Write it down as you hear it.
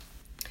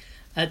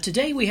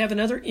Today we have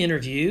another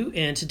interview,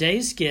 and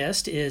today's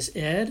guest is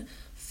Ed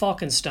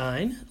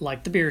Falkenstein,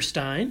 like the beer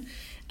stein.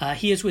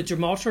 He is with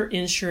Gibraltar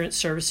Insurance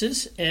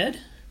Services. Ed?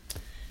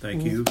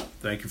 Thank you.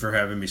 Thank you for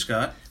having me,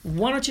 Scott.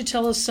 Why don't you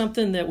tell us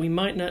something that we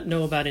might not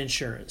know about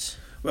insurance?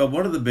 Well,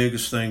 one of the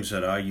biggest things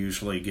that I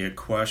usually get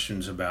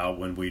questions about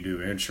when we do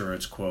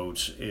insurance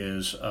quotes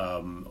is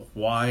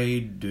why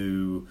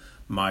does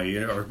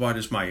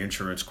my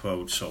insurance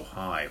quote so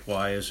high?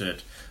 Why is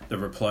it the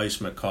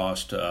replacement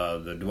cost,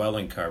 the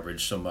dwelling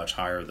coverage, so much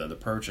higher than the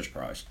purchase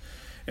price?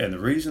 And the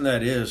reason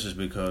that is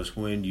because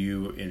when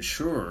you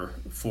insure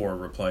for a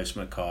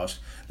replacement cost,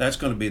 that's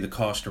going to be the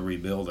cost to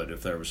rebuild it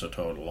if there was a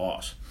total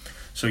loss.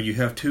 So you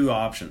have two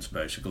options,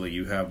 basically.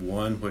 You have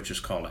one which is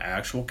called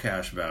actual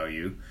cash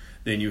value,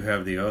 then you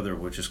have the other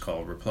which is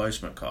called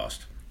replacement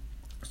cost.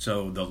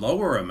 So the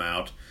lower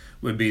amount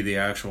would be the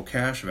actual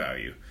cash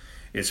value.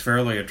 It's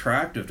fairly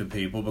attractive to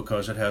people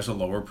because it has a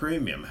lower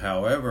premium.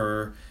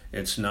 However,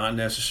 it's not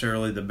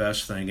necessarily the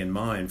best thing in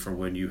mind for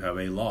when you have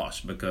a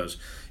loss, because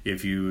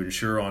if you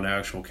insure on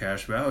actual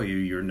cash value,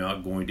 you're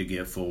not going to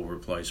get full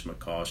replacement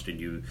cost, and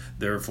you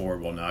therefore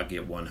will not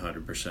get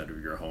 100%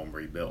 of your home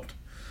rebuilt.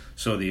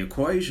 So the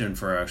equation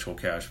for actual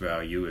cash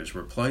value is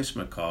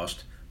replacement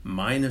cost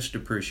minus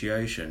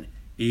depreciation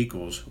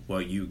equals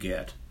what you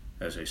get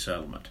as a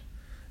settlement.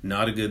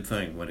 Not a good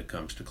thing when it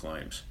comes to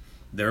claims.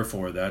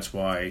 Therefore, that's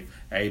why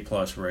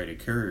A-plus rated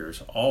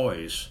carriers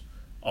always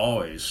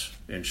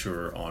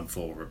insure on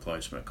full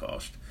replacement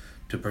cost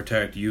to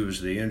protect you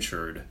as the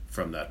insured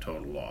from that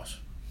total loss.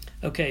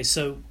 Okay,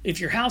 so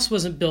if your house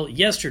wasn't built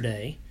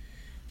yesterday,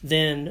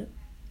 then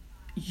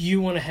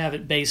you want to have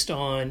it based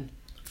on...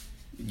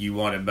 You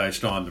want it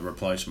based on the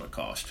replacement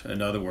cost.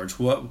 In other words,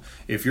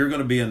 if you're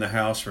going to be in the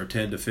house for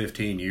 10 to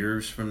 15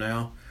 years from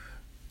now,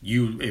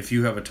 if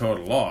you have a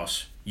total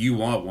loss, you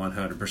want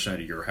 100%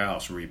 of your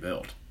house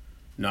rebuilt,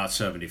 not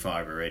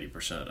 75 or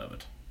 80% of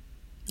it.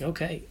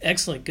 Okay,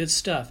 excellent, good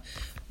stuff.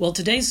 Well,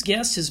 today's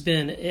guest has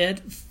been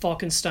Ed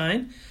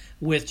Falkenstein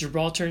with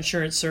Gibraltar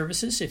Insurance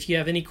Services. If you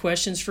have any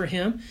questions for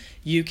him,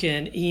 you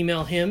can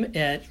email him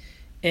at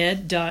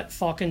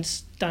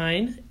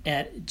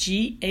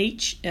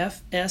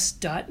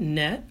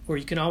ed.falkenstein@ghfs.net, or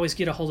you can always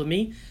get a hold of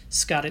me,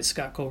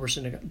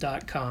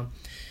 scott@scottculberson.com.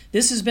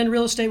 This has been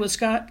Real Estate with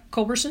Scott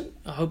Culberson.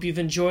 I hope you've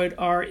enjoyed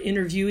our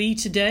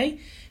interviewee today,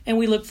 and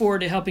we look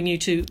forward to helping you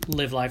to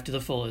live life to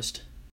the fullest.